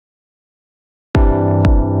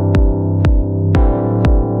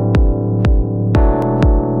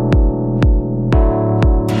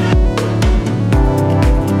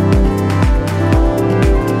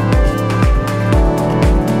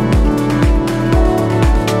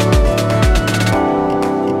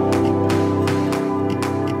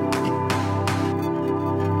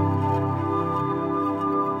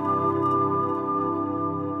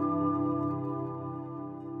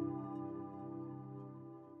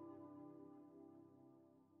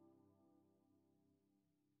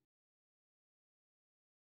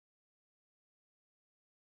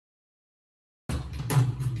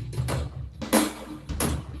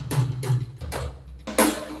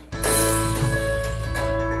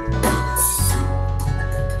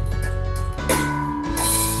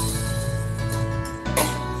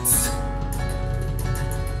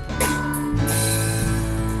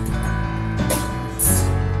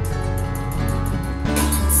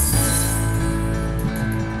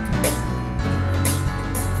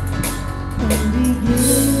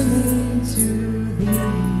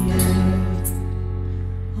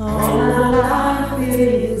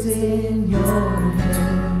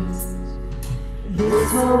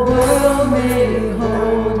whole world may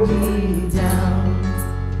hold me down,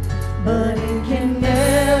 but it can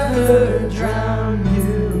never drown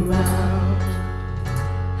you out.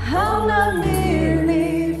 I'm not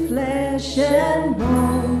merely flesh and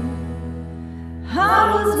bone.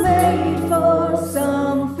 I was made for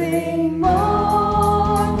something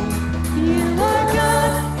more. You are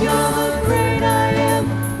God, you're the great I am.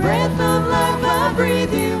 Breath of life, I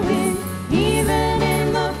breathe you in. Even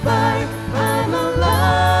in the fire, I'm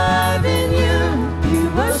alive in you. You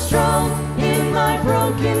are strong in my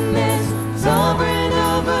brokenness, sovereign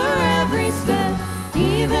over every step.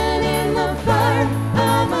 Even in the fire,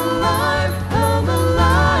 I'm alive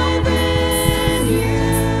in you.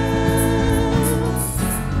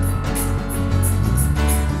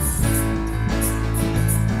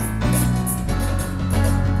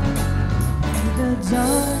 In the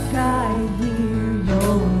dark, I hear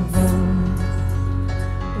your voice.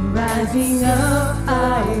 Rising up,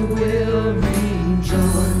 I will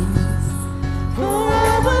rejoice. For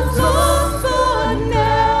I was lost, but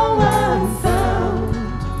now I'm found.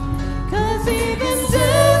 'Cause even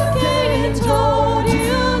death can't hold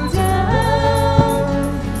you down.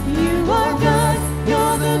 You are God,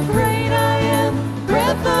 you're the great I am.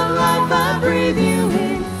 Breath of life, I breathe you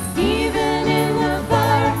in. Even in the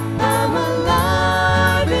fire, I'm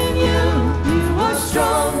alive in you. You are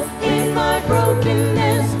strong in my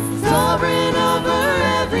brokenness, sovereign over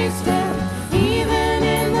every step. Even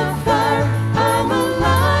in the fire, I'm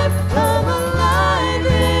alive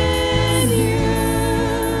in you.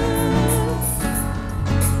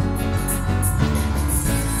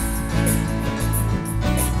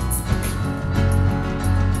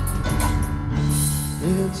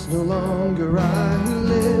 It's no longer I who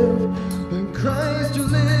live, but Christ who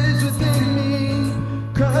lives within me.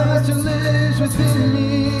 Christ who lives within me.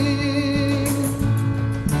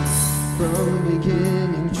 From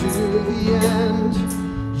beginning to the end,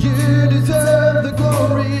 you deserve the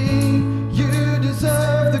glory. You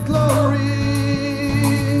deserve the glory.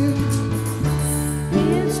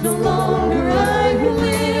 It's no longer I who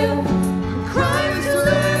live, Christ who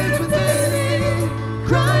lives within me.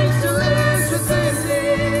 Christ who lives within me.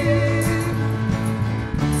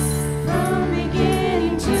 From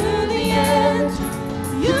beginning to the end,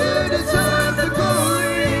 you deserve the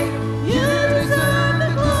glory. You deserve the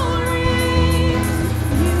glory.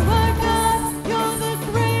 You are God, you're the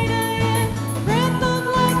great I am. Breath of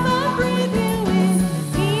life, I breathe you in.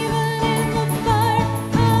 Even in the fire,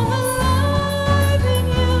 I'm alive in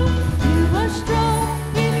you. You are strong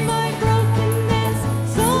in my brokenness,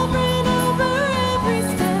 sovereign over every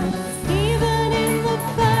step. Even in the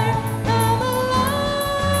fire, I'm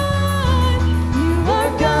alive. You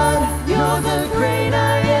are God, you're the great I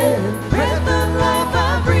am. Breath of life,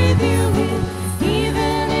 I breathe you in.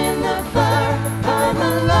 Even in the fire, I'm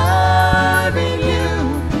alive in you.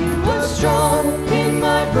 You are strong in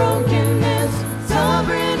my brokenness,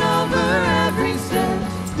 sovereign over every step.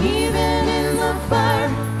 Even in the fire,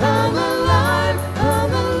 I'm alive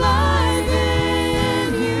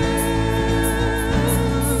in you.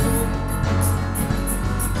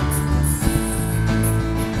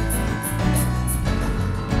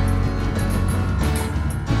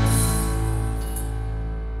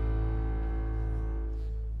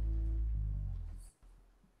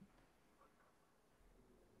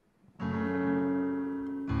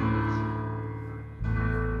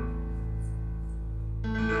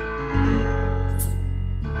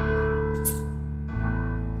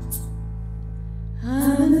 I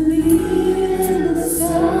believe in the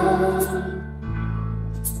sun.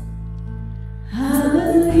 I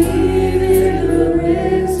believe in the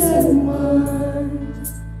risen one.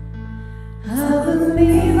 I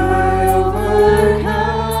believe I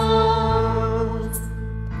overcome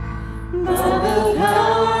by the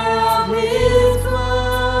power of His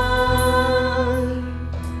blood.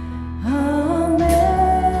 Amen.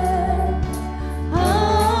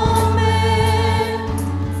 Amen.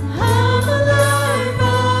 I'm alive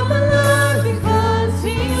because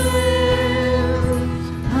He lives.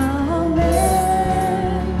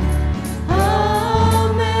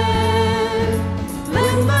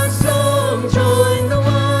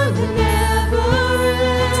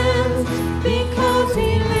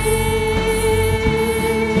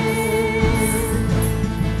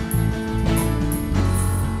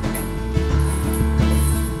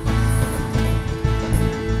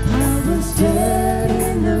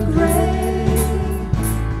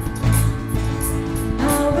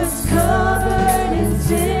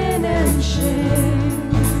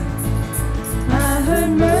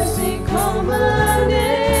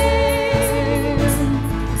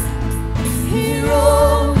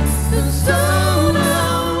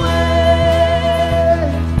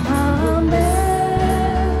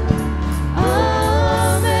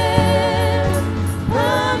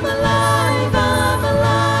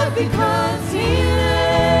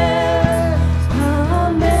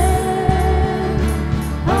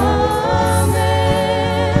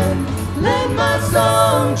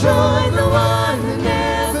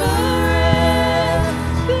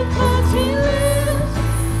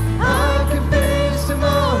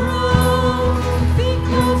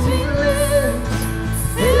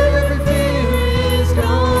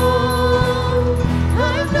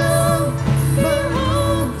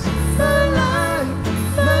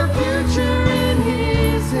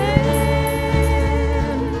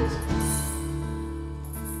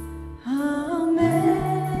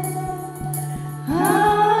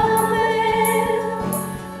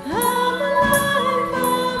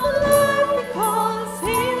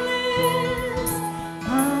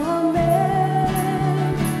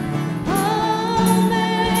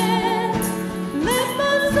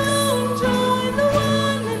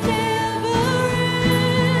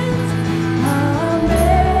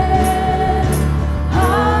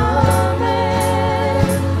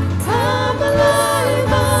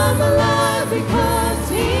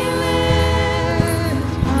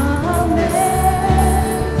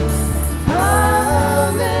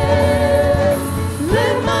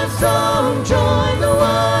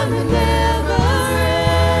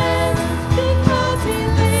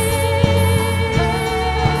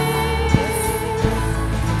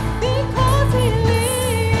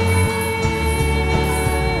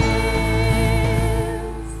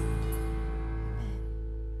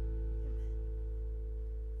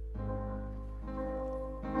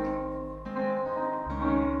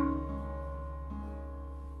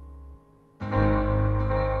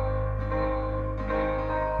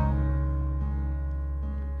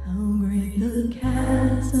 with the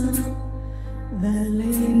chasm that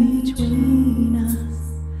lay between us.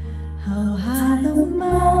 How high the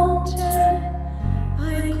mountain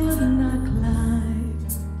I could not climb.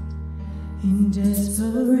 In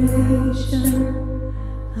desperation,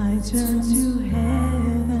 I turned to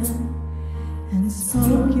heaven and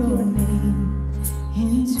spoke your name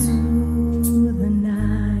into the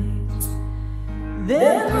night.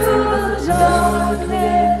 Then through the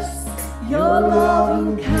darkness, your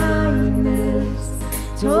loving kindness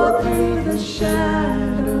tore through the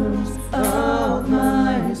shadows of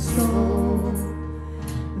my soul.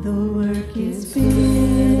 The work is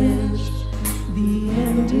finished, the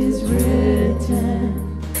end is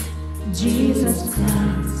written. Jesus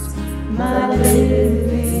Christ, my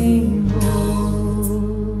living hope.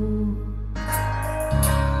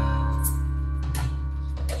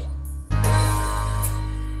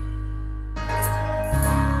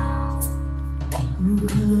 Who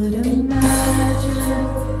could imagine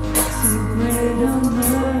so great a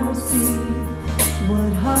mercy?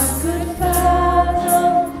 What heart could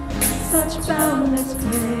fathom such boundless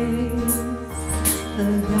grace? The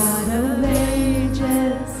God of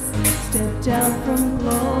ages stepped down from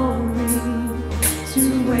glory to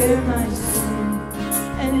wear my sin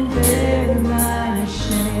and bear my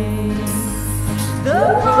shame. The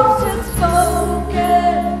cross has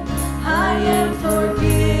spoken, I am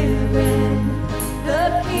forgiven. The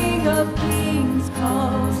King of Kings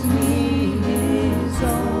calls me his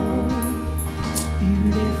own.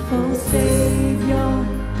 Beautiful Savior,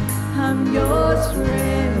 I'm yours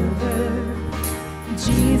forever.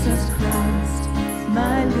 Jesus Christ,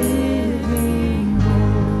 my living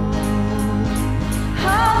hope.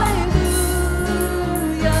 Hallelujah,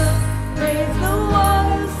 praise the one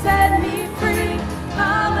who set me free.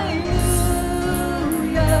 Hallelujah,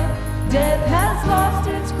 death has lost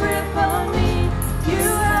its grip on me. You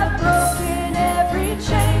have broken every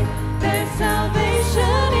chain. There's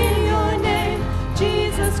salvation in your name,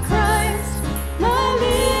 Jesus Christ, my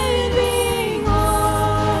living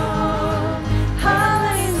hope.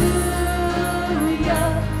 Hallelujah,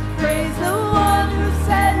 praise the one who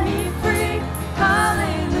set me free.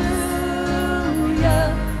 Hallelujah,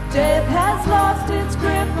 death has lost its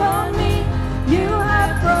grip on me. You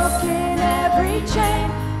have broken every chain.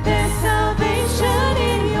 There's salvation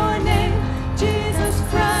in your name, Jesus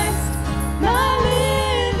Christ, my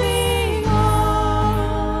living hope.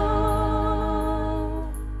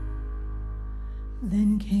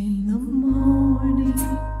 Then came the morning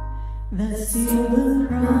that sealed the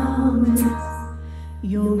promise.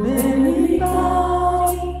 Your very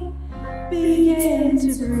body began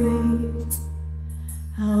to breathe.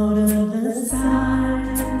 Out of the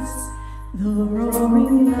silence, the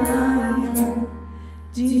roaring lion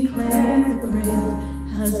declared the grave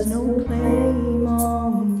has no claim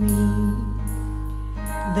on me.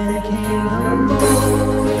 There came the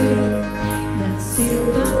morning that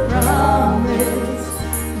sealed the promise.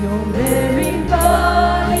 Your very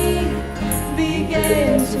body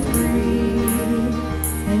began to breathe,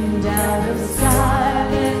 and out of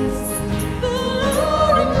silence, the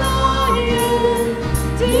roaring lion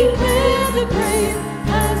declared the grave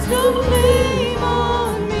has no claim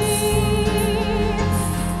on me.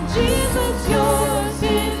 Jesus, yours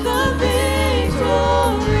is the victory.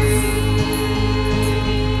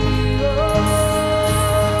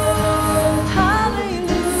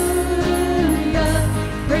 Hallelujah,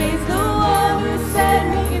 praise the one who set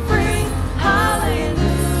me free.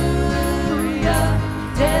 Hallelujah,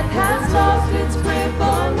 death has lost its grip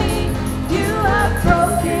on me. You have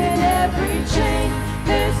broken every chain.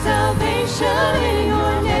 There's salvation in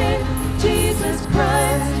your name, Jesus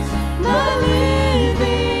Christ, my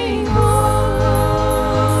living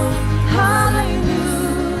hope. Hallelujah,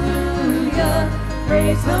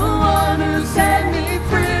 praise the one who set me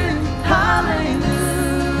free. Hallelujah,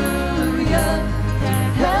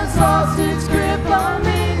 death has lost its grip on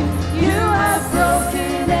me. You have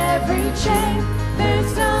broken every chain. There's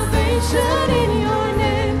salvation in your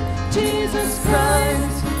name, Jesus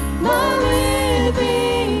Christ, my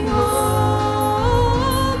living hope.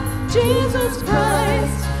 Jesus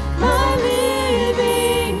Christ, my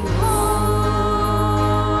living hope.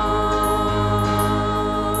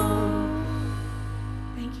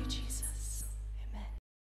 Thank you, Jesus. Amen.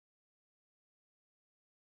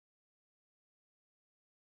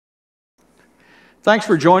 Thanks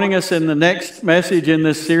for joining us in the next message in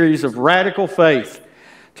this series of Radical Faith.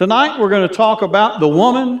 Tonight we're going to talk about the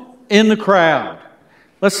woman in the crowd.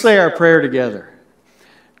 Let's say our prayer together.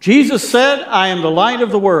 Jesus said, I am the light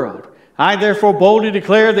of the world. I therefore boldly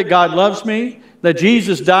declare that God loves me, that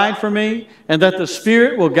Jesus died for me, and that the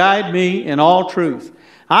Spirit will guide me in all truth.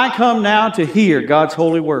 I come now to hear God's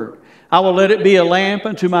holy word. I will let it be a lamp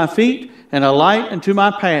unto my feet and a light unto my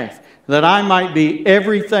path, that I might be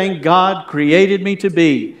everything God created me to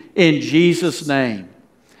be, in Jesus' name.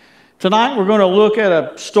 Tonight we're going to look at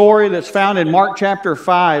a story that's found in Mark chapter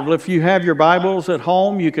 5. If you have your Bibles at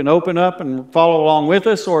home, you can open up and follow along with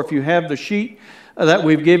us, or if you have the sheet that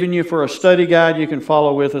we've given you for a study guide, you can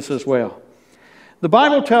follow with us as well. The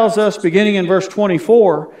Bible tells us, beginning in verse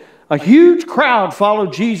 24, a huge crowd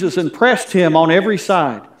followed Jesus and pressed him on every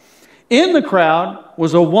side. In the crowd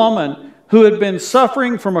was a woman who had been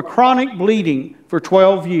suffering from a chronic bleeding for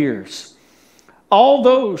 12 years.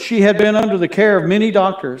 Although she had been under the care of many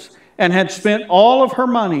doctors and had spent all of her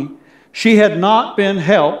money, she had not been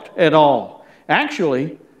helped at all.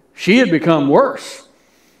 Actually, she had become worse.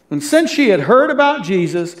 And since she had heard about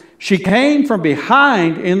Jesus, she came from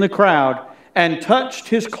behind in the crowd and touched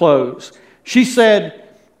his clothes. She said,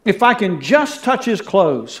 "If I can just touch his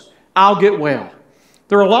clothes, I'll get well."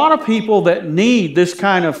 There are a lot of people that need this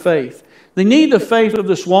kind of faith. They need the faith of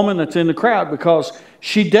this woman that's in the crowd because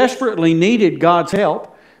she desperately needed God's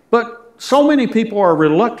help. But so many people are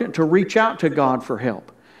reluctant to reach out to God for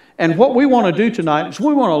help. And what we want to do tonight is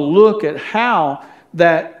we want to look at how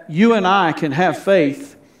that you and I can have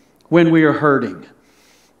faith when we are hurting.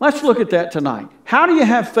 Let's look at that tonight. How do you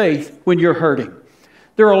have faith when you're hurting?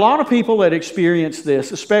 There are a lot of people that experience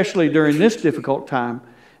this, especially during this difficult time.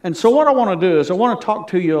 And so what I want to do is I want to talk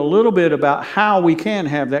to you a little bit about how we can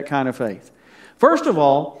have that kind of faith. First of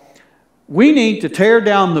all, we need to tear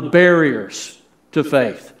down the barriers to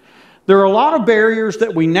faith. There are a lot of barriers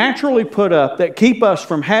that we naturally put up that keep us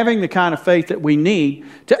from having the kind of faith that we need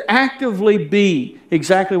to actively be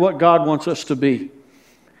exactly what God wants us to be.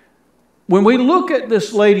 When we look at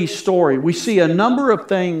this lady's story, we see a number of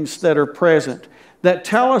things that are present that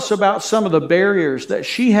tell us about some of the barriers that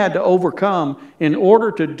she had to overcome in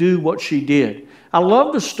order to do what she did. I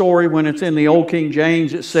love the story when it's in the Old King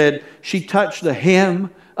James. It said she touched the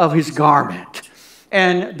hem of his garment.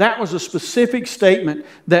 And that was a specific statement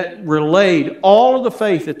that relayed all of the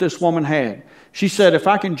faith that this woman had. She said, if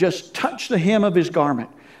I can just touch the hem of his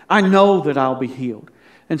garment, I know that I'll be healed.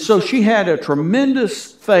 And so she had a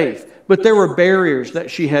tremendous faith. But there were barriers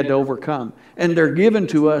that she had to overcome. And they're given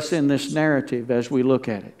to us in this narrative as we look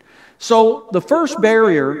at it. So the first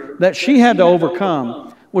barrier that she had to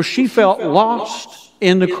overcome was she felt lost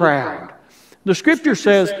in the crowd. The scripture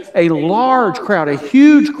says a large crowd, a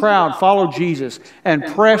huge crowd followed Jesus and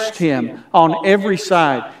pressed him on every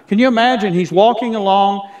side. Can you imagine? He's walking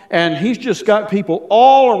along and he's just got people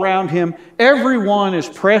all around him. Everyone is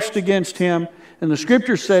pressed against him. And the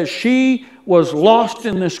scripture says she was lost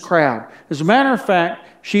in this crowd. As a matter of fact,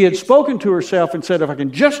 she had spoken to herself and said, if I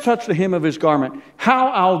can just touch the hem of his garment, how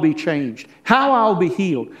I'll be changed, how I'll be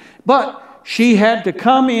healed. But she had to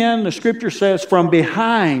come in, the scripture says, from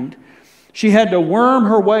behind. She had to worm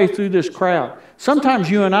her way through this crowd. Sometimes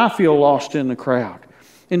you and I feel lost in the crowd.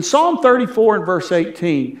 In Psalm 34 and verse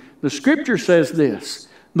 18, the scripture says this,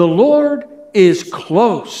 the Lord is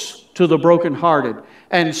close to the brokenhearted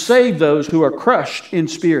and save those who are crushed in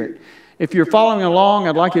spirit. If you're following along,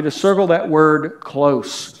 I'd like you to circle that word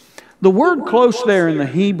close. The word close there in the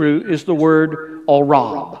Hebrew is the word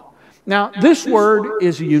orab. Now, this word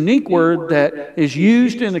is a unique word that is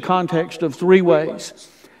used in the context of three ways.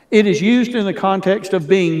 It is used in the context of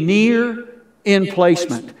being near in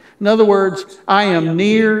placement. In other words, I am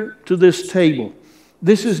near to this table.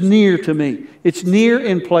 This is near to me. It's near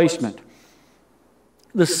in placement.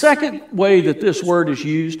 The second way that this word is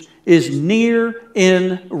used is near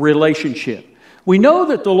in relationship. We know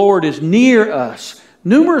that the Lord is near us.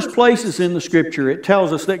 Numerous places in the scripture it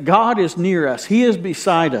tells us that God is near us. He is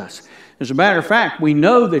beside us. As a matter of fact, we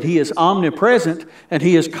know that He is omnipresent and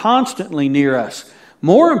He is constantly near us.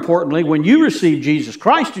 More importantly, when you receive Jesus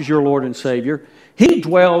Christ as your Lord and Savior, He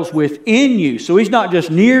dwells within you. So He's not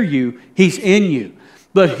just near you, He's in you.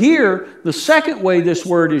 But here, the second way this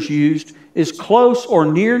word is used is close or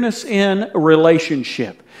nearness in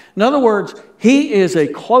relationship. In other words, He is a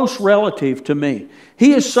close relative to me.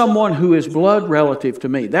 He is someone who is blood relative to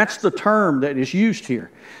me. That's the term that is used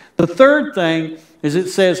here. The third thing is it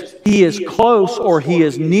says He is close or He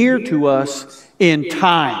is near to us in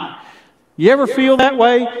time. You ever feel that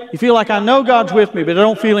way? You feel like I know God's with me, but I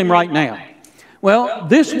don't feel Him right now. Well,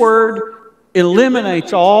 this word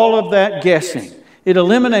eliminates all of that guessing. It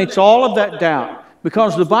eliminates all of that doubt.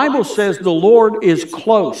 Because the Bible says the Lord is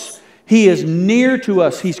close. He is near to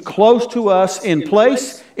us. He's close to us in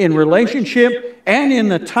place, in relationship, and in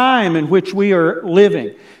the time in which we are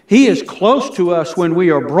living. He is close to us when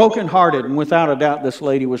we are brokenhearted. And without a doubt, this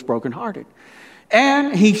lady was brokenhearted.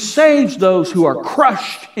 and He saves those who are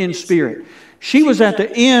crushed in spirit. She was at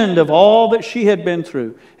the end of all that she had been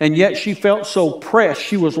through, and yet she felt so pressed.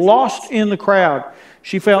 She was lost in the crowd.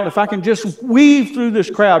 She felt, if I can just weave through this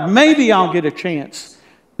crowd, maybe I'll get a chance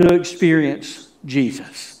to experience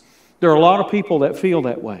Jesus. There are a lot of people that feel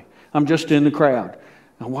that way. I'm just in the crowd.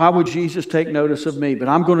 And why would Jesus take notice of me? But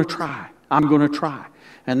I'm going to try. I'm going to try.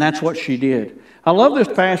 And that's what she did. I love this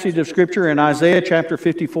passage of Scripture in Isaiah chapter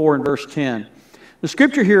 54 and verse 10. The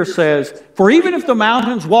Scripture here says, "For even if the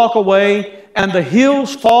mountains walk away and the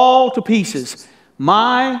hills fall to pieces,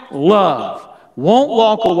 my love won't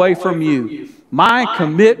walk away from you. My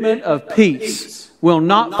commitment of peace will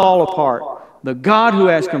not fall apart. The God who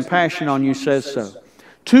has compassion on you says so."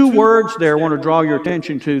 Two words there I want to draw your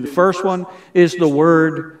attention to. The first one is the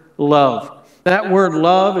word love. That word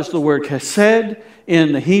love is the word chesed.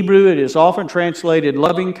 In the Hebrew, it is often translated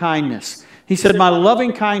loving kindness. He said, "My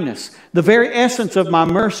loving kindness, the very essence of my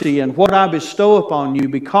mercy and what I bestow upon you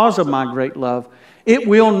because of my great love, it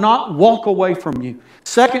will not walk away from you."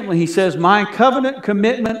 Secondly, he says, "My covenant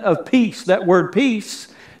commitment of peace." That word peace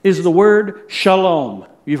is the word shalom.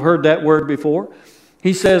 You've heard that word before.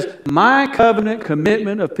 He says, "My covenant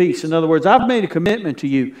commitment of peace." In other words, I've made a commitment to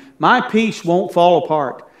you. My peace won't fall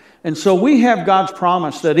apart. And so we have God's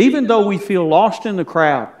promise that even though we feel lost in the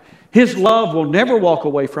crowd, His love will never walk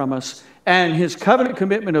away from us, and His covenant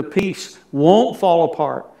commitment of peace won't fall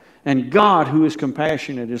apart. And God, who is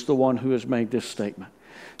compassionate, is the one who has made this statement.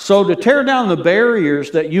 So to tear down the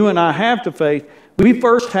barriers that you and I have to faith, we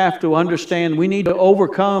first have to understand we need to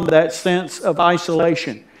overcome that sense of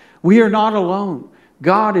isolation. We are not alone.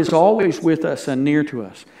 God is always with us and near to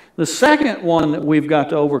us. The second one that we've got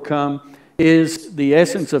to overcome is the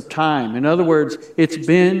essence of time. In other words, it's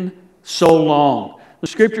been so long. The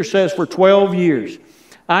Scripture says for 12 years.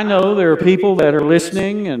 I know there are people that are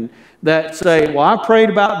listening and that say, "Well, I prayed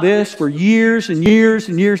about this for years and years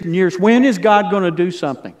and years and years. When is God going to do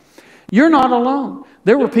something?" You're not alone.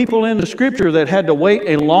 There were people in the Scripture that had to wait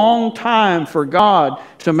a long time for God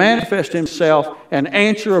to manifest Himself and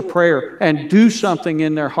answer a prayer and do something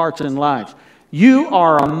in their hearts and lives. You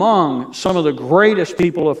are among some of the greatest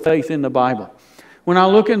people of faith in the Bible. When I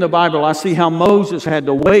look in the Bible, I see how Moses had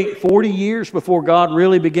to wait 40 years before God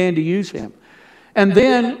really began to use him. And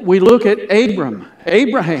then we look at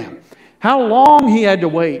Abraham, how long he had to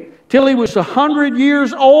wait till he was 100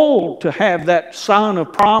 years old to have that son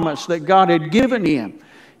of promise that God had given him.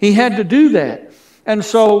 He had to do that. And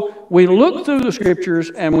so we look through the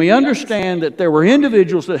Scriptures and we understand that there were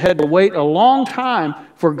individuals that had to wait a long time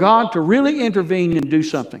for God to really intervene and do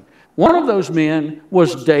something. One of those men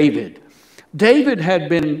was David. David had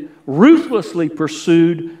been ruthlessly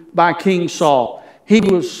pursued by King Saul. He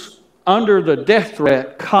was under the death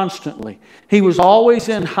threat constantly. He was always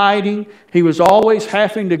in hiding. He was always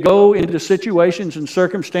having to go into situations and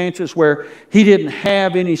circumstances where he didn't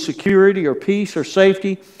have any security or peace or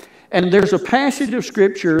safety. And there's a passage of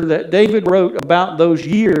Scripture that David wrote about those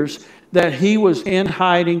years that he was in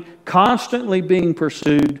hiding, constantly being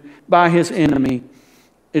pursued by his enemy.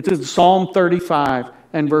 It's in Psalm 35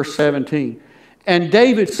 and verse 17. And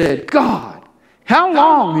David said, "God, how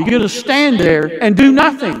long are you going to stand there and do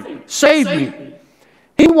nothing? Save me."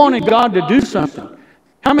 He wanted God to do something.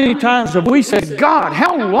 How many times have we said, "God,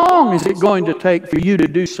 how long is it going to take for you to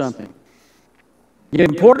do something?" The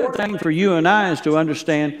important thing for you and I is to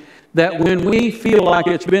understand that when we feel like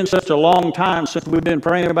it's been such a long time since we've been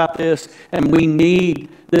praying about this and we need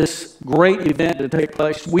this great event to take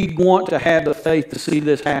place, we want to have the faith to see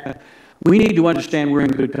this happen, we need to understand we're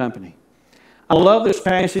in good company. I love this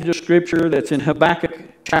passage of Scripture that's in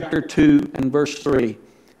Habakkuk chapter 2 and verse 3.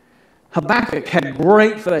 Habakkuk had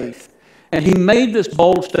great faith, and he made this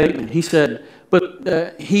bold statement. He said,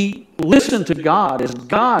 he listened to God as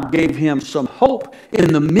God gave him some hope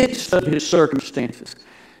in the midst of his circumstances.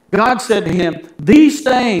 God said to him, "These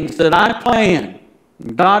things that I plan,"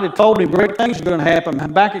 God had told him great things are going to happen.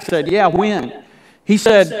 Habakkuk said, "Yeah, when?" He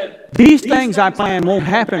said, "These things I plan won't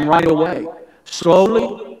happen right away.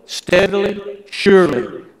 Slowly, steadily,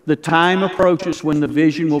 surely, the time approaches when the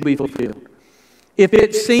vision will be fulfilled. If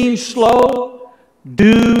it seems slow,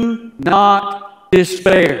 do not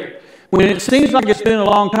despair." When it seems like it's been a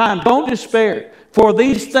long time, don't despair. For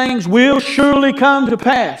these things will surely come to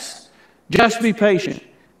pass. Just be patient,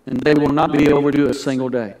 and they will not be overdue a single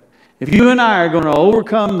day. If you and I are going to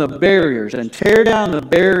overcome the barriers and tear down the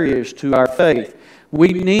barriers to our faith, we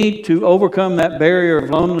need to overcome that barrier of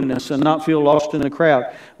loneliness and not feel lost in the crowd.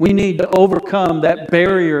 We need to overcome that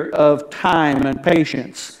barrier of time and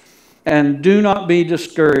patience. And do not be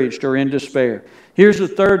discouraged or in despair. Here's the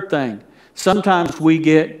third thing. Sometimes we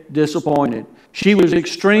get disappointed. She was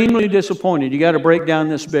extremely disappointed. You got to break down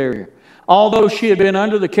this barrier. Although she had been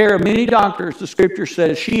under the care of many doctors, the Scripture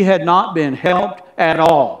says she had not been helped at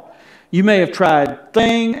all. You may have tried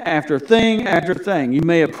thing after thing after thing. You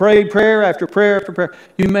may have prayed prayer after prayer after prayer.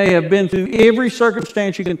 You may have been through every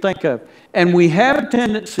circumstance you can think of. And we have a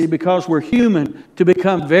tendency, because we're human, to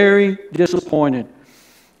become very disappointed.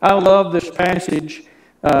 I love this passage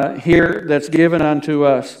here that's given unto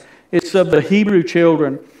us. It's of the Hebrew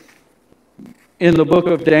children in the book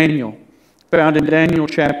of Daniel, found in Daniel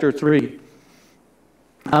chapter 3.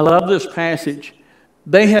 I love this passage.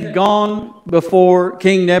 They had gone before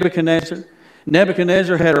King Nebuchadnezzar.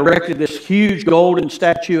 Nebuchadnezzar had erected this huge golden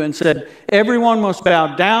statue and said, everyone must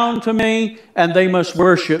bow down to me and they must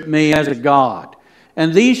worship me as a god.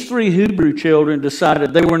 And these three Hebrew children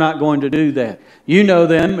decided they were not going to do that. You know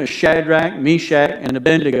them as Shadrach, Meshach, and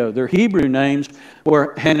Abednego. Their Hebrew names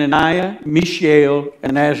were Hananiah, Mishael,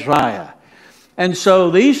 and Azariah. And so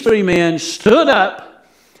these three men stood up,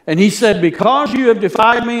 and he said, because you have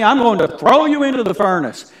defied me, I'm going to throw you into the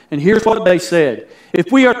furnace. And here's what they said.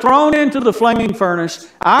 If we are thrown into the flaming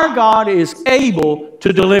furnace, our God is able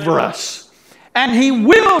to deliver us. And He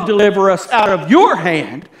will deliver us out of your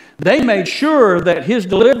hand. They made sure that His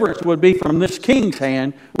deliverance would be from this king's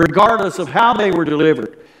hand, regardless of how they were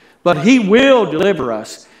delivered. But He will deliver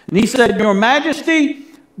us. And he said, Your Majesty,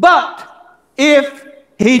 but if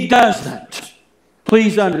He doesn't,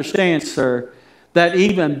 please understand, sir, that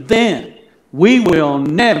even then we will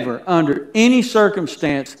never, under any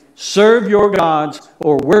circumstance, serve your gods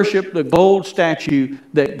or worship the gold statue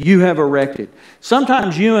that you have erected.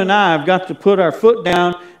 Sometimes you and I have got to put our foot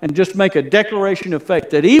down and just make a declaration of faith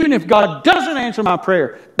that even if God doesn't answer my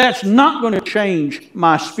prayer, that's not going to change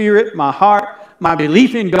my spirit, my heart, my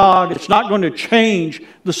belief in God. It's not going to change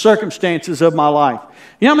the circumstances of my life.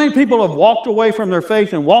 You know how many people have walked away from their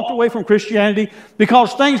faith and walked away from Christianity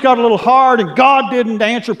because things got a little hard and God didn't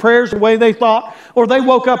answer prayers the way they thought, or they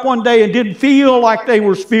woke up one day and didn't feel like they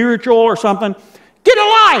were spiritual or something? Get a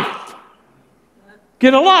life!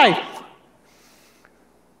 Get a life!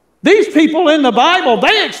 These people in the Bible,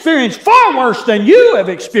 they experienced far worse than you have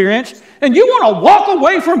experienced, and you want to walk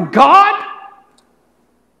away from God?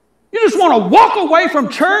 You just want to walk away from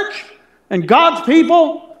church and God's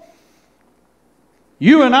people?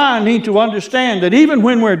 You and I need to understand that even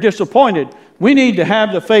when we're disappointed, we need to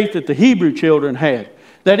have the faith that the Hebrew children had.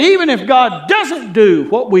 That even if God doesn't do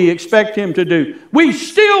what we expect Him to do, we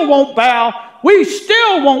still won't bow. We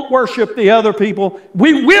still won't worship the other people.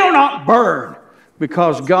 We will not burn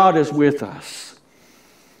because God is with us.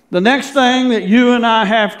 The next thing that you and I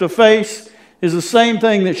have to face is the same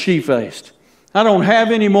thing that she faced. I don't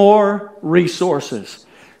have any more resources.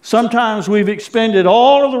 Sometimes we've expended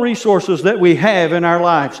all of the resources that we have in our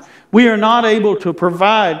lives. We are not able to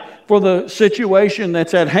provide for the situation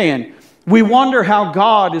that's at hand. We wonder how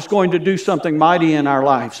God is going to do something mighty in our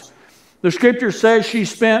lives. The Scripture says she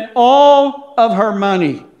spent all of her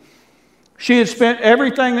money. She had spent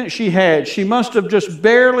everything that she had. She must have just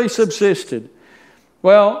barely subsisted.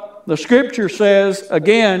 Well, the Scripture says,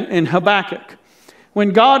 again, in Habakkuk,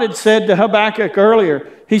 when God had said to Habakkuk earlier,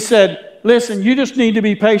 He said, listen, you just need to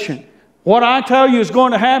be patient. What I tell you is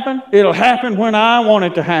going to happen, it'll happen when I want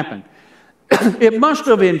it to happen. It must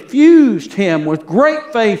have infused him with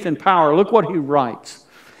great faith and power. Look what he writes.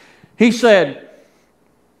 He said,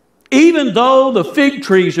 even though the fig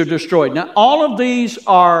trees are destroyed. Now, all of these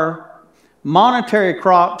are monetary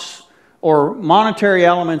crops or monetary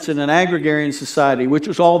elements in an agrarian society, which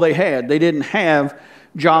was all they had. They didn't have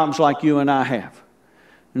jobs like you and I have.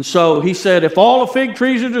 And so he said, if all the fig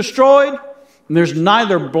trees are destroyed, and there's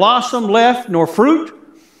neither blossom left nor fruit,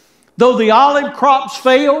 though the olive crops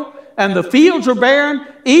fail and the fields are barren,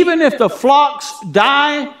 even if the flocks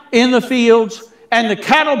die in the fields and the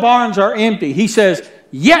cattle barns are empty, he says,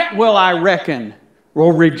 yet will I reckon,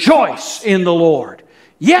 or rejoice in the Lord.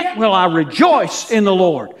 Yet will I rejoice in the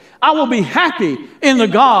Lord. I will be happy in the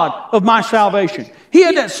God of my salvation. He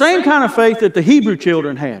had that same kind of faith that the Hebrew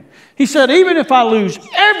children had. He said, even if I lose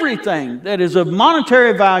everything that is of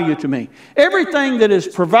monetary value to me, everything that is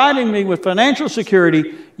providing me with financial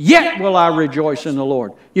security, yet will I rejoice in the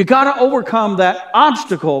Lord. You got to overcome that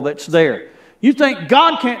obstacle that's there. You think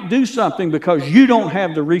God can't do something because you don't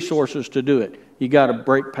have the resources to do it. You got to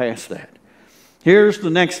break past that. Here's the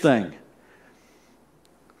next thing.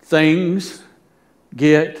 Things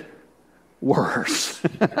get worse.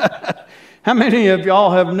 How many of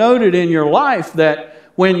y'all have noted in your life that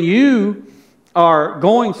when you are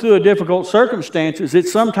going through a difficult circumstances, it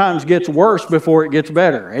sometimes gets worse before it gets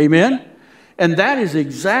better? Amen? And that is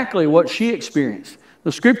exactly what she experienced.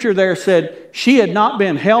 The scripture there said she had not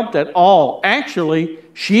been helped at all. Actually,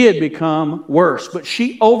 she had become worse, but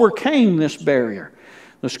she overcame this barrier.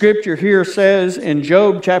 The scripture here says in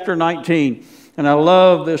Job chapter 19, and I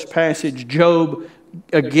love this passage, Job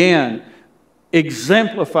again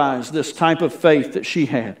exemplifies this type of faith that she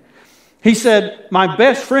had. He said, "My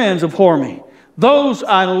best friends abhor me. Those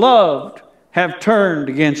I loved have turned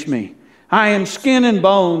against me. I am skin and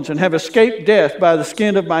bones and have escaped death by the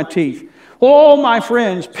skin of my teeth. All my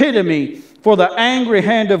friends pity me, for the angry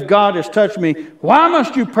hand of God has touched me. Why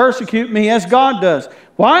must you persecute me as God does?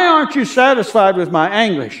 Why aren't you satisfied with my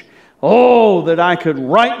anguish? Oh, that I could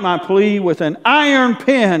write my plea with an iron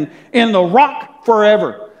pen in the rock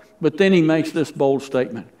forever." But then he makes this bold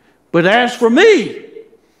statement. "But as for me,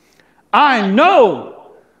 I know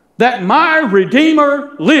that my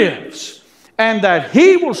Redeemer lives, and that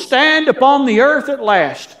he will stand upon the earth at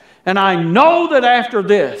last. And I know that after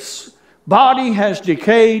this body has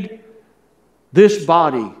decayed, this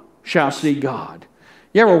body shall see God."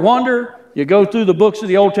 You ever wonder? You go through the books of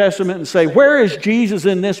the Old Testament and say, where is Jesus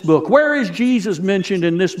in this book? Where is Jesus mentioned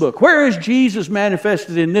in this book? Where is Jesus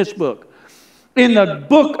manifested in this book? In the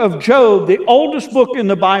book of Job, the oldest book in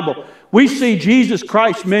the Bible, we see Jesus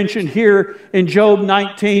Christ mentioned here in Job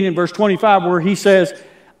 19 and verse 25, where he says,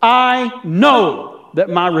 "I know that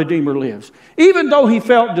my Redeemer lives." Even though he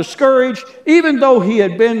felt discouraged, even though he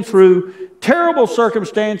had been through terrible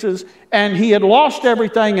circumstances and he had lost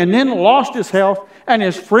everything and then lost his health, and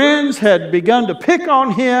his friends had begun to pick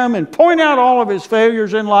on him and point out all of his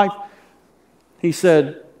failures in life, he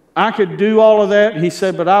said, "I could do all of that." He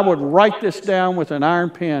said, "But I would write this down with an iron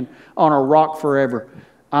pen on a rock forever.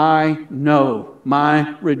 I know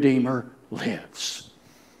my Redeemer lives."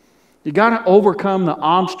 You got to overcome the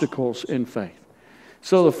obstacles in faith.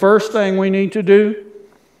 So the first thing we need to do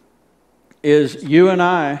is you and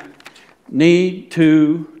I need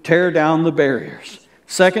to tear down the barriers.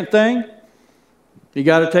 Second thing, you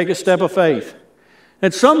got to take a step of faith.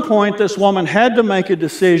 At some point, this woman had to make a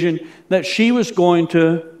decision that she was going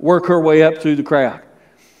to work her way up through the crowd.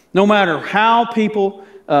 No matter how people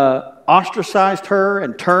ostracized her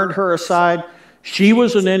and turned her aside, she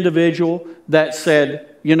was an individual that said,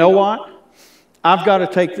 "You know what? I've got to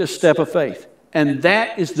take this step of faith." And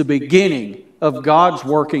that is the beginning of God's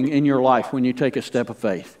working in your life when you take a step of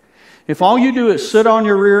faith. If all you do is sit on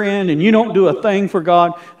your rear end and you don't do a thing for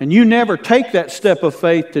God, and you never take that step of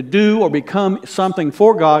faith to do or become something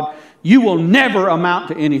for God, you will never amount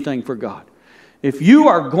to anything for God. If you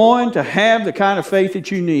are going to have the kind of faith that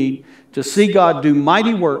you need to see God do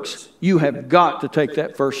mighty works, you have got to take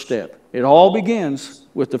that first step. It all begins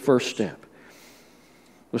with the first step.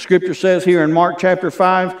 The scripture says here in Mark chapter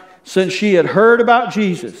 5, since she had heard about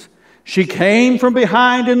Jesus, she came from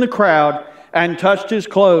behind in the crowd and touched his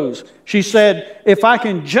clothes. She said, "If I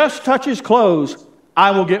can just touch his clothes,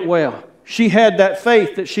 I will get well." She had that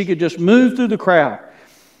faith that she could just move through the crowd.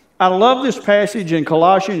 I love this passage in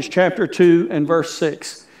Colossians chapter 2 and verse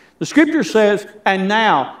 6. The scripture says, "And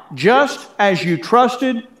now, just as you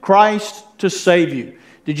trusted Christ to save you."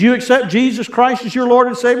 Did you accept Jesus Christ as your Lord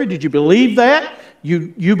and Savior? Did you believe that?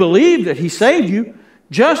 You believe that he saved you.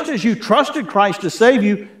 Just as you trusted Christ to save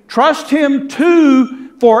you, trust him too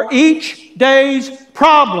for each day's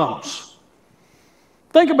problems.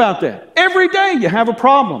 Think about that. Every day you have a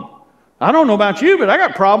problem. I don't know about you, but I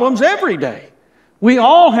got problems every day. We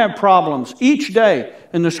all have problems each day.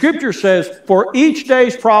 And the scripture says, for each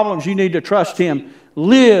day's problems, you need to trust him.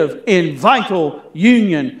 Live in vital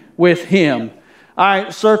union with him.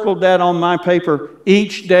 I circled that on my paper,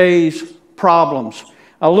 each day's problems.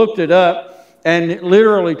 I looked it up, and it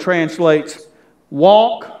literally translates,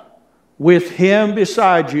 walk with him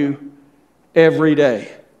beside you every day.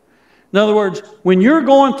 In other words, when you're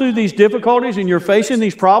going through these difficulties and you're facing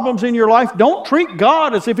these problems in your life, don't treat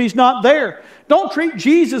God as if he's not there. Don't treat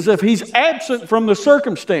Jesus as if he's absent from the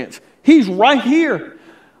circumstance. He's right here.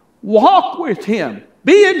 Walk with him.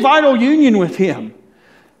 Be in vital union with him.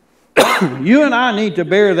 You and I need to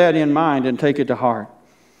bear that in mind and take it to heart.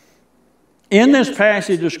 In this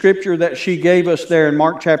passage of scripture that she gave us there in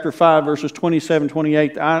Mark chapter 5, verses 27,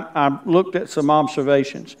 28, I looked at some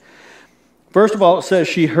observations. First of all, it says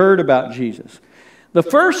she heard about Jesus. The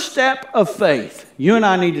first step of faith, you and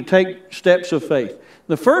I need to take steps of faith.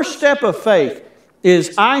 The first step of faith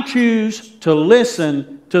is I choose to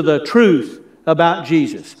listen to the truth about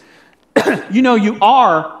Jesus. You know, you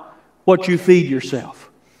are what you feed yourself.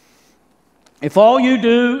 If all you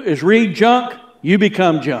do is read junk, you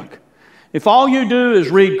become junk. If all you do is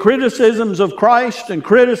read criticisms of Christ and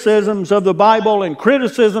criticisms of the Bible and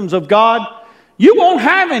criticisms of God, you won't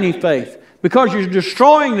have any faith, because you're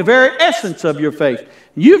destroying the very essence of your faith.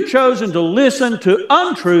 You've chosen to listen to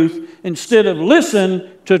untruth instead of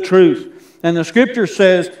listen to truth. And the scripture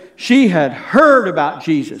says she had heard about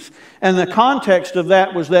Jesus. And the context of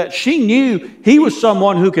that was that she knew he was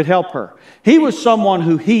someone who could help her. He was someone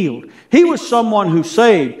who healed. He was someone who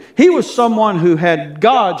saved. He was someone who had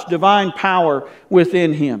God's divine power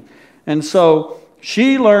within him. And so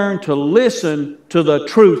she learned to listen to the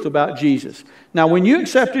truth about Jesus. Now, when you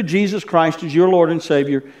accepted Jesus Christ as your Lord and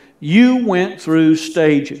Savior, you went through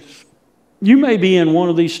stages. You may be in one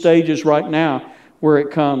of these stages right now where it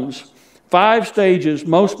comes. 5 stages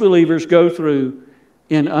most believers go through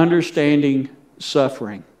in understanding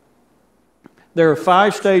suffering. There are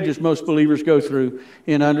 5 stages most believers go through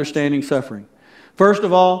in understanding suffering. First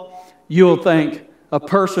of all, you'll think a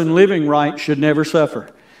person living right should never suffer.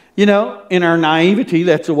 You know, in our naivety,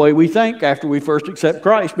 that's the way we think after we first accept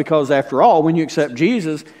Christ, because after all, when you accept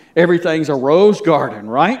Jesus, everything's a rose garden,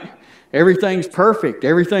 right? Everything's perfect.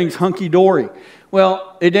 Everything's hunky-dory.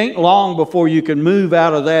 Well, it ain't long before you can move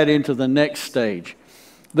out of that into the next stage.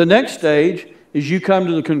 The next stage is you come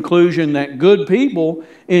to the conclusion that good people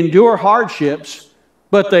endure hardships,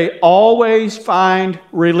 but they always find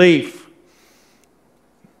relief.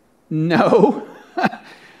 No.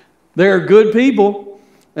 They're good people,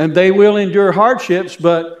 and they will endure hardships,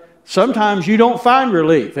 but sometimes you don't find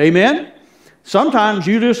relief. Amen? Sometimes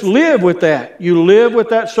you just live with that. You live with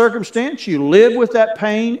that circumstance. You live with that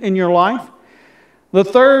pain in your life. The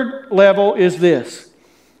third level is this.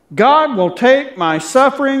 God will take my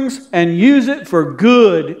sufferings and use it for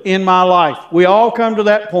good in my life. We all come to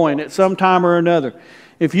that point at some time or another.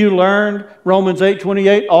 If you learned Romans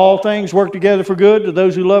 8:28, all things work together for good to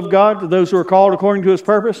those who love God, to those who are called according to His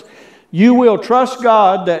purpose, you will trust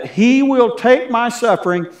God that He will take my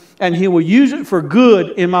suffering and He will use it for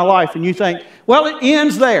good in my life. And you think, well, it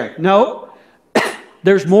ends there. No,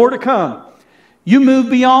 there's more to come. You move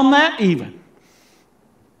beyond that even.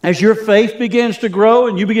 As your faith begins to grow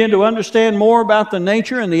and you begin to understand more about the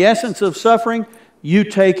nature and the essence of suffering, you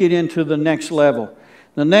take it into the next level.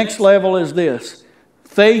 The next level is this.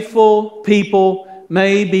 Faithful people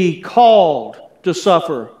may be called to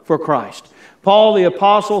suffer for Christ. Paul the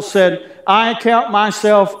Apostle said, I count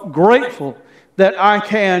myself grateful that I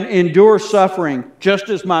can endure suffering just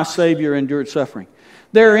as my Savior endured suffering.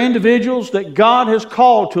 There are individuals that God has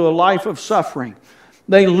called to a life of suffering.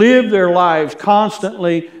 They live their lives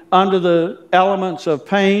constantly under the elements of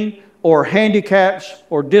pain or handicaps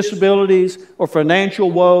or disabilities or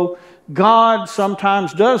financial woe. God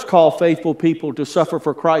sometimes does call faithful people to suffer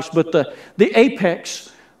for Christ, but the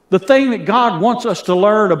apex, the thing that God wants us to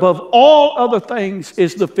learn above all other things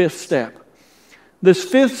is the 5th step. This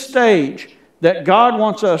 5th stage that God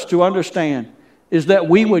wants us to understand is that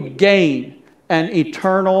we would gain an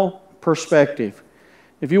eternal perspective.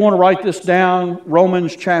 If you want to write this down,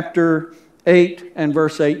 Romans chapter 8 and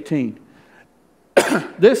verse 18.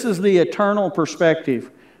 This is the eternal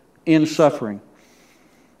perspective in suffering.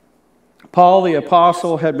 Paul the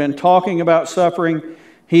Apostle had been talking about suffering.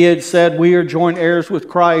 He had said we are joint heirs with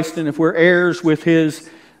Christ, and if we're heirs with His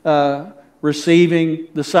receiving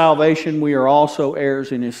the salvation, we are also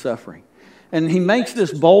heirs in His suffering. And he makes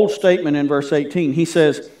this bold statement in verse 18. He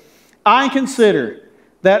says, I consider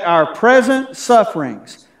that our present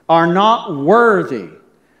sufferings are not worthy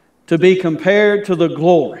to be compared to the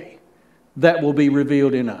glory that will be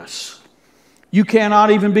revealed in us. You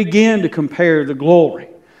cannot even begin to compare the glory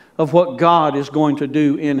of what God is going to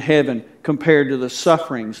do in heaven compared to the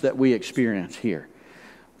sufferings that we experience here.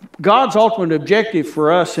 God's ultimate objective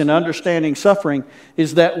for us in understanding suffering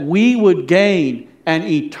is that we would gain an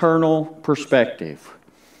eternal perspective.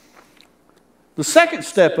 The second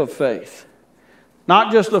step of faith,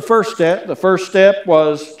 not just the first step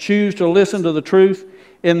was choose to listen to the truth.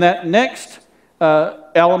 In that next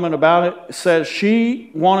element about it says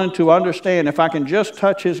she wanted to understand if I can just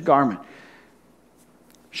touch His garment.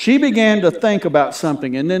 She began to think about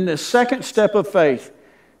something, and then the second step of faith,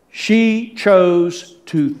 she chose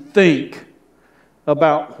to think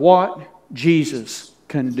about what Jesus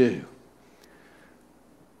can do.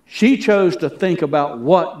 She chose to think about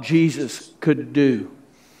what Jesus could do.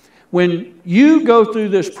 When you go through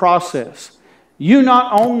this process, you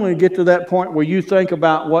not only get to that point where you think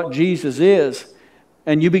about what Jesus is,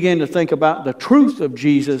 and you begin to think about the truth of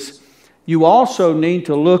Jesus, you also need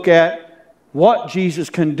to look at what Jesus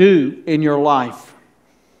can do in your life.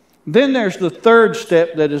 Then there's the third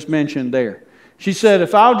step that is mentioned there. She said,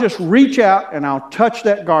 if I'll just reach out and I'll touch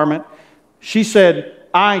that garment, she said,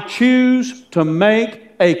 I choose to make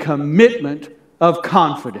a commitment of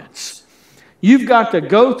confidence. You've got to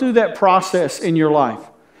go through that process in your life.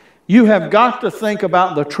 You have got to think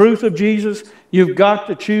about the truth of Jesus. You've got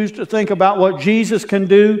to choose to think about what Jesus can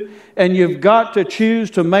do. And you've got to choose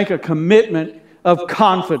to make a commitment of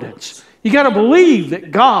confidence. You got to believe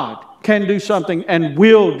that God can do something and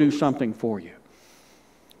will do something for you.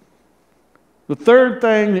 The third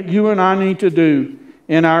thing that you and I need to do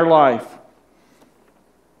in our life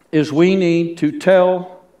is we need to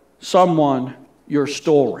tell someone your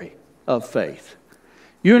story of faith.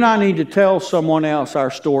 You and I need to tell someone else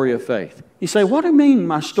our story of faith. You say, what do you mean,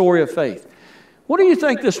 my story of faith? What do you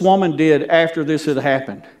think this woman did after this had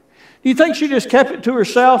happened? Do you think she just kept it to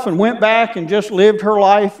herself and went back and just lived her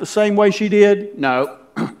life the same way she did? No.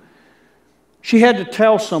 She had to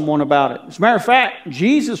tell someone about it. As a matter of fact,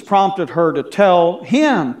 Jesus prompted her to tell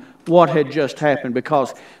him what had just happened,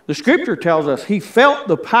 because the Scripture tells us he felt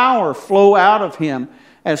the power flow out of him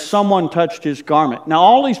as someone touched his garment. Now,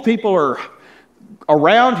 all these people are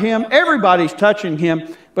around him. Everybody's touching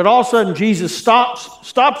him. But all of a sudden, Jesus stops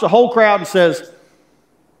the whole crowd and says,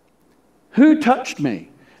 "Who touched me?"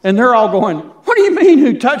 And they're all going, "What do you mean,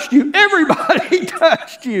 who touched you? Everybody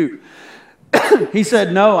touched you." He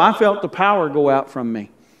said, "No, I felt the power go out from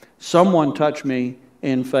me. Someone touched me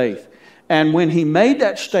in faith." And when he made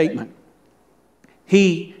that statement,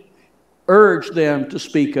 he urged them to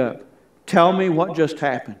speak up. Tell me what just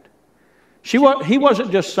happened. He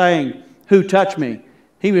wasn't just saying, "Who touched me?"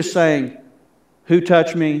 He was saying, "Who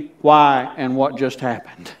touched me, why, and what just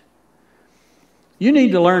happened?" You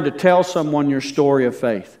need to learn to tell someone your story of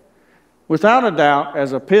faith. Without a doubt,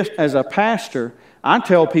 as a pastor, I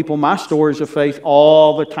tell people my stories of faith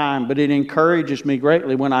all the time, but it encourages me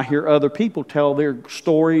greatly when I hear other people tell their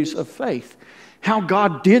stories of faith. How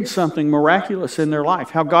God did something miraculous in their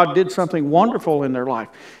life, how God did something wonderful in their life,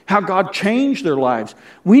 how God changed their lives.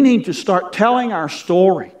 We need to start telling our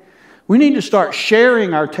story. We need to start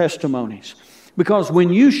sharing our testimonies, because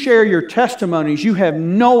when you share your testimonies, you have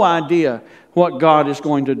no idea what God is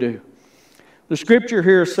going to do. The Scripture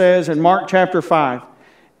here says in Mark chapter 5,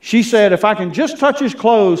 she said, "If I can just touch his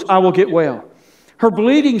clothes, I will get well." Her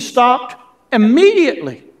bleeding stopped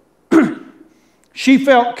immediately. She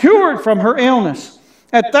felt cured from her illness.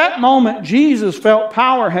 At that moment, Jesus felt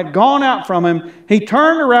power had gone out from him. He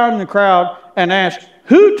turned around in the crowd and asked,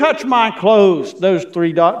 "Who touched my clothes?" Those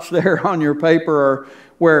 3 dots there on your paper are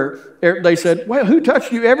where they said, "Well, who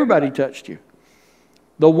touched you?" Everybody touched you.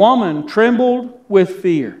 The woman trembled with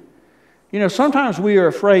fear. You know, sometimes we are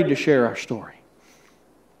afraid to share our story.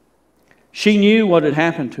 She knew what had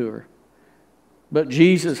happened to her, but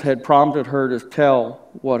Jesus had prompted her to tell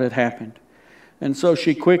what had happened. And so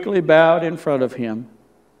she quickly bowed in front of him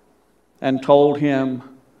and told him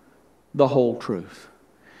the whole truth.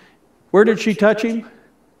 Where did she touch him?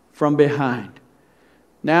 From behind.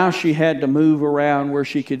 Now she had to move around where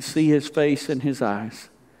she could see his face and his eyes.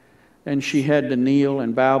 And she had to kneel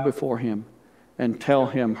and bow before him and tell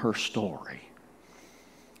him her story.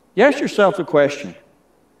 You ask yourself the question,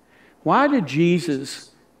 why did Jesus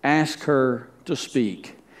ask her to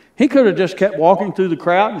speak? He could have just kept walking through the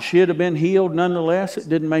crowd and she'd have been healed nonetheless. It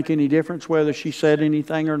didn't make any difference whether she said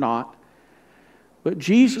anything or not. But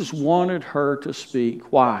Jesus wanted her to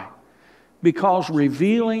speak. Why? Because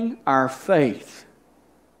revealing our faith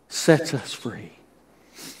sets us free.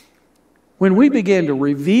 When we begin to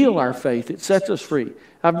reveal our faith, it sets us free.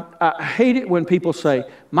 I hate it when people say,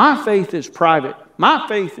 "My faith is private. My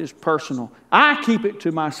faith is personal. I keep it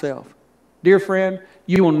to myself." Dear friend,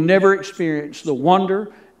 you will never experience the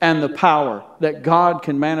wonder and the power that God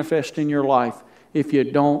can manifest in your life if you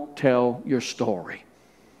don't tell your story.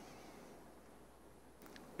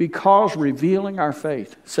 Because revealing our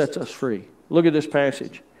faith sets us free. Look at this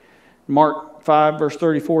passage. Mark 5, verse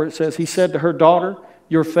 34, it says, He said to her, "Daughter,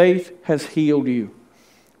 your faith has healed you.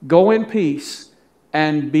 Go in peace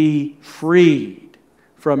and be freed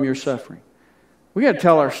from your suffering." We got to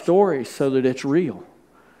tell our story so that it's real.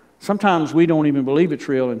 Sometimes we don't even believe it's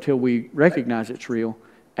real until we recognize it's real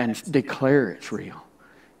and declare it's real.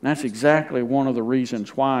 And that's exactly one of the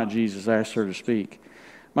reasons why Jesus asked her to speak.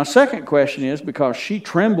 My second question is because she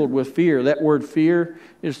trembled with fear. That word fear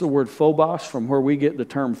is the word phobos, from where we get the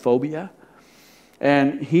term phobia.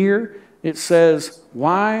 And here it says,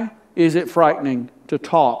 why is it frightening to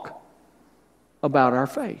talk about our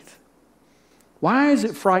faith? Why is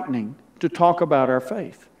it frightening to talk about our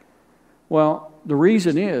faith? Well, the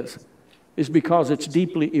reason is because it's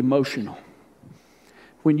deeply emotional.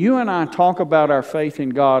 When you and I talk about our faith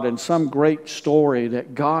in God and some great story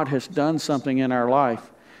that God has done something in our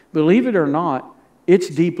life, believe it or not, it's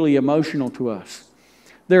deeply emotional to us.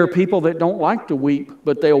 There are people that don't like to weep,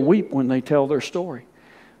 but they'll weep when they tell their story.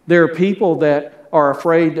 There are people that are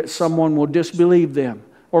afraid that someone will disbelieve them,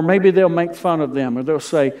 Or maybe they'll make fun of them, or they'll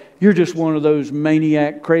say, you're just one of those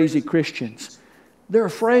maniac, crazy Christians. They're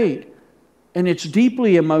afraid. And it's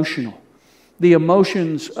deeply emotional. The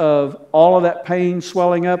emotions of all of that pain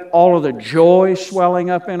swelling up, all of the joy swelling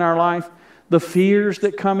up in our life, the fears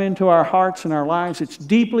that come into our hearts and our lives, it's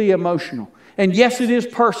deeply emotional. And yes, it is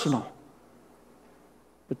personal.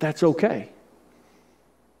 But that's okay.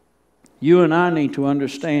 You and I need to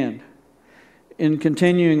understand. In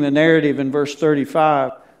continuing the narrative in verse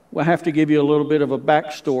 35, we'll have to give you a little bit of a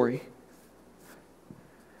backstory.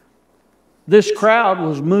 This crowd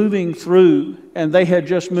was moving through, and they had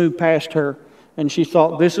just moved past her, and she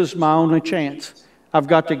thought, this is my only chance. I've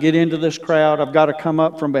got to get into this crowd. I've got to come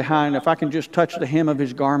up from behind. If I can just touch the hem of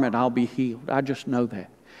his garment, I'll be healed. I just know that.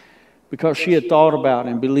 Because she had thought about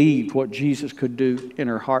and believed what Jesus could do in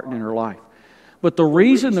her heart and in her life. But the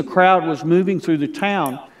reason the crowd was moving through the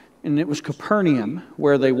town, and it was Capernaum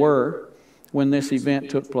where they were when this event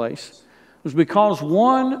took place, was because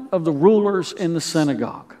one of the rulers in the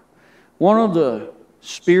synagogue, one of the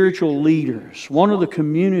spiritual leaders, one of the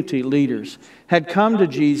community leaders, had come to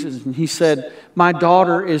Jesus and he said, my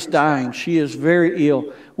daughter is dying. She is very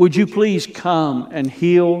ill. Would you please come and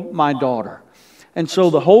heal my daughter? And so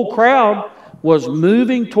the whole crowd was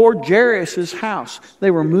moving toward Jairus' house.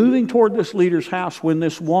 They were moving toward this leader's house when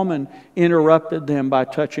this woman interrupted them by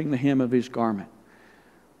touching the hem of his garment.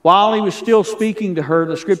 While he was still speaking to her,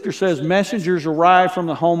 the scripture says, messengers arrived from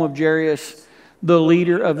the home of Jairus, the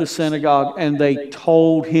leader of the synagogue, and they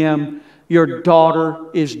told him, your daughter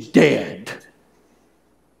is dead.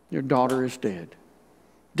 Your daughter is dead.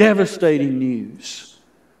 Devastating news.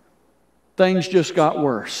 Things just got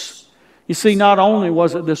worse. You see, not only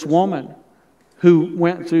was it this woman who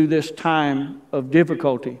went through this time of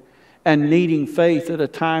difficulty and needing faith at a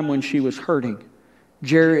time when she was hurting,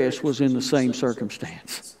 Jairus was in the same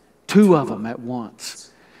circumstance. Two of them at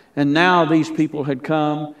once. And now these people had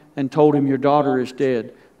come and told him, your daughter is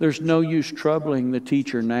dead. There's no use troubling the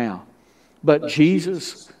teacher now. But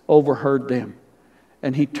Jesus overheard them.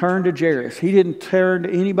 And he turned to Jairus. He didn't turn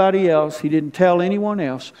to anybody else. He didn't tell anyone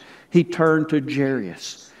else. He turned to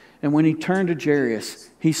Jairus. And when he turned to Jairus,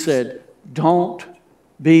 he said, don't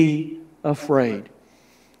be afraid.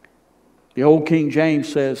 The old King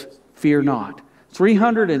James says, fear not.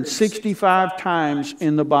 365 times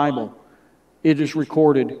in the Bible, it is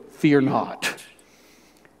recorded, fear not.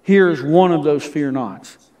 Here's one of those fear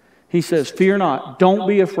nots. He says, fear not, don't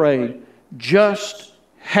be afraid, just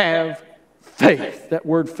have faith. That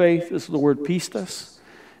word faith is the word pistos,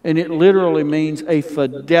 and it literally means a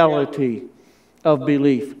fidelity of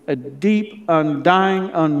belief, a deep, undying,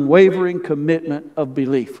 unwavering commitment of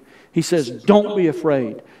belief. He says, don't be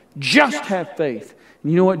afraid, just have faith.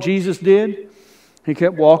 And you know what Jesus did? He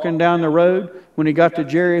kept walking down the road. When he got to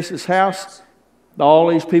Jairus' house, all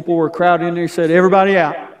these people were crowded in there. He said, everybody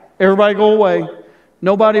out. Everybody go away.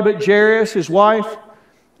 Nobody but Jairus, his wife,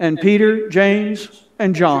 and Peter, James,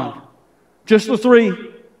 and John. Just the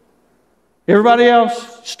three. Everybody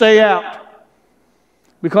else, stay out.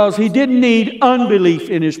 Because he didn't need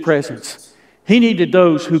unbelief in his presence. He needed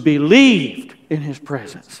those who believed in his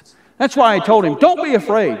presence. That's why he told him, don't be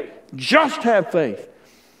afraid. Just have faith.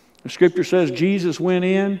 The scripture says Jesus went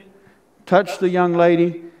in, touched the young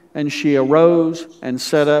lady, and she arose and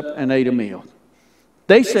sat up and ate a meal.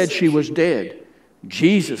 They said she was dead.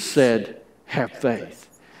 Jesus said, have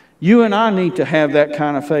faith. You and I need to have that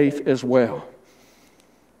kind of faith as well.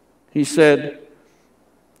 He said,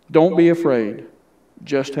 don't be afraid.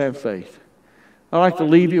 Just have faith. I'd like to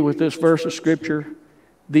leave you with this verse of Scripture,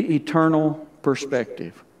 the eternal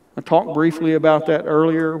perspective. I talked briefly about that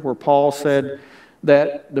earlier, where Paul said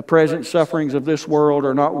that the present sufferings of this world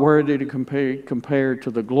are not worthy to compare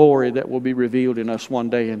to the glory that will be revealed in us one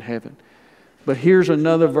day in heaven. But here's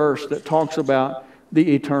another verse that talks about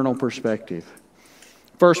the eternal perspective.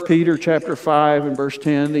 1 Peter chapter 5 and verse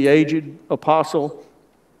 10, the aged apostle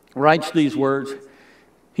writes these words.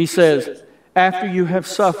 He says, after you have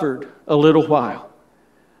suffered a little while,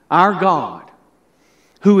 our God,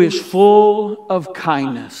 who is full of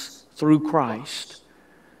kindness through Christ,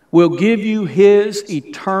 will give you His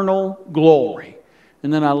eternal glory.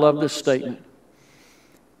 And then I love this statement.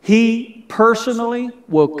 He personally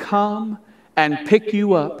will come and pick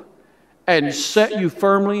you up and set you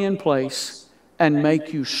firmly in place and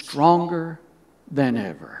make you stronger than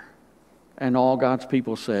ever. And all God's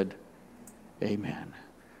people said, amen.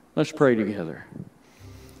 Let's pray together.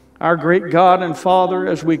 Our great God and Father,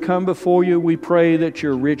 as we come before you, we pray that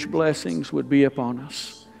your rich blessings would be upon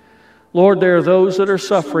us. Lord, there are those that are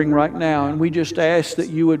suffering right now, and we just ask that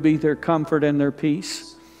you would be their comfort and their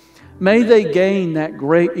peace. May they gain that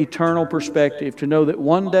great eternal perspective to know that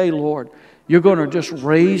one day, Lord, you're going to just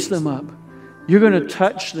raise them up. You're going to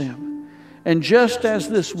touch them. And just as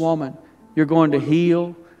this woman, you're going to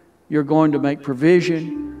heal. You're going to make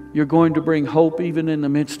provision. You're going to bring hope even in the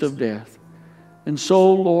midst of death. And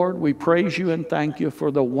so, Lord, we praise you and thank you for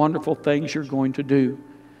the wonderful things you're going to do.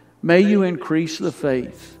 May you increase the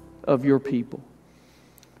faith of your people.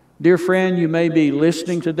 Dear friend, you may be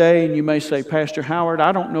listening today and you may say, Pastor Howard,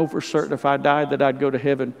 I don't know for certain if I died that I'd go to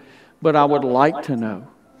heaven, but I would like to know.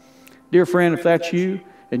 Dear friend, if that's you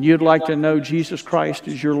and you'd like to know Jesus Christ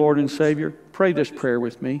as your Lord and Savior, pray this prayer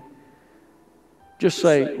with me. Just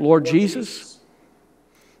say, Lord Jesus,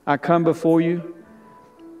 I come before you,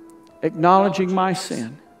 acknowledging my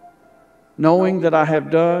sin, knowing that I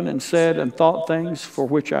have done and said and thought things for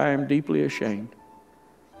which I am deeply ashamed,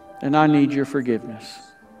 and I need your forgiveness.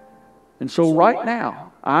 And so right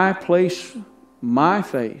now, I place my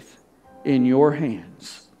faith in your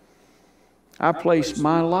hands. I place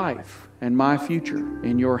my life and my future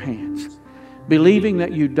in your hands, believing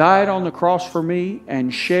that you died on the cross for me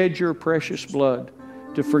and shed your precious blood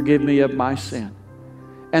to forgive me of my sin.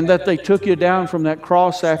 And that they took you down from that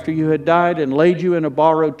cross after you had died and laid you in a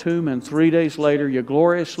borrowed tomb, and 3 days later you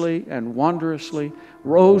gloriously and wondrously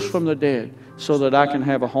rose from the dead so that I can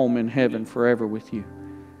have a home in heaven forever with you.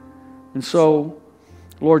 And so,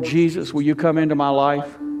 Lord Jesus, will you come into my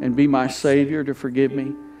life and be my Savior to forgive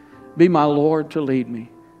me? Be my Lord to lead me,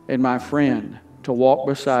 and my friend to walk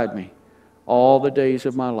beside me all the days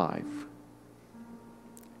of my life.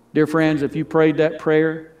 Dear friends, if you prayed that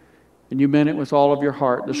prayer and you meant it with all of your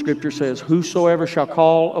heart, the Scripture says, whosoever shall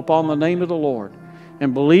call upon the name of the Lord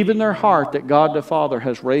and believe in their heart that God the Father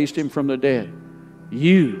has raised him from the dead,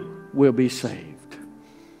 you will be saved.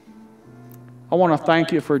 I want to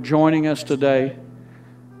thank you for joining us today.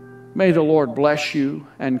 May the Lord bless you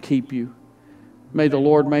and keep you. May the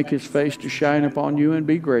Lord make his face to shine upon you and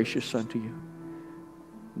be gracious unto you.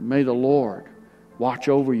 May the Lord watch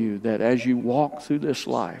over you, that as you walk through this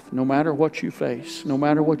life, no matter what you face, no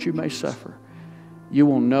matter what you may suffer, you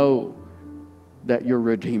will know that your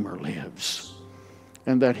Redeemer lives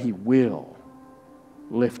and that he will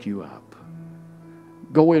lift you up.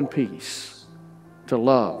 Go in peace to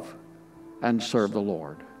love and serve the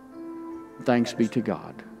Lord. Thanks be to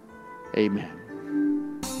God. Amen.